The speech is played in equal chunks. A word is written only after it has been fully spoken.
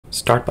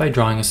Start by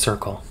drawing a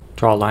circle.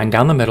 Draw a line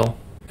down the middle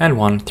and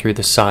one through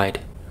the side.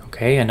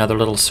 Okay, another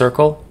little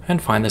circle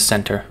and find the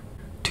center.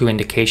 2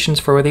 indications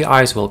for where the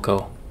eyes will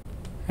go.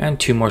 And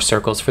 2 more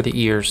circles for the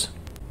ears.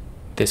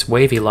 This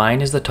wavy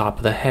line is the top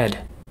of the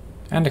head.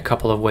 And a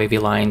couple of wavy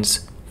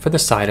lines for the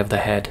side of the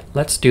head.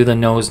 Let's do the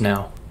nose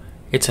now.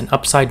 It's an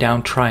upside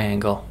down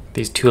triangle.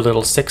 These 2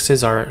 little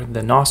 6s are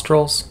the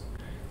nostrils.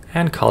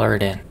 And color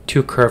it in.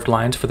 2 curved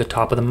lines for the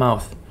top of the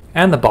mouth.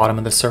 And the bottom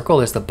of the circle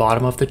is the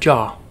bottom of the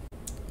jaw.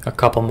 A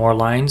couple more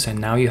lines and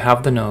now you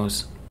have the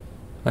nose.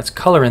 Let's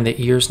color in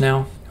the ears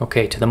now.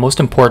 Okay, to the most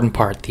important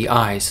part, the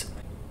eyes.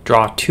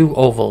 Draw 2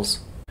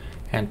 ovals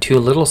and 2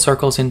 little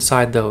circles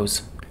inside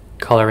those.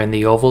 Color in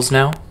the ovals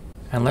now,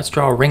 and let's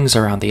draw rings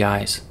around the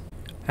eyes.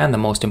 And the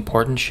most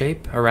important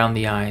shape around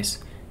the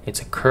eyes.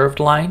 It's a curved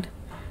line,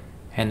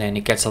 and then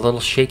it gets a little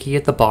shaky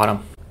at the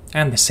bottom,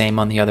 and the same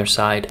on the other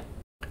side.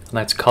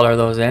 Let's color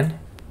those in.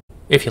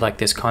 If you like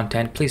this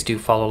content, please do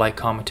follow, like,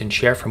 comment, and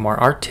share for more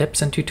art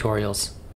tips and tutorials.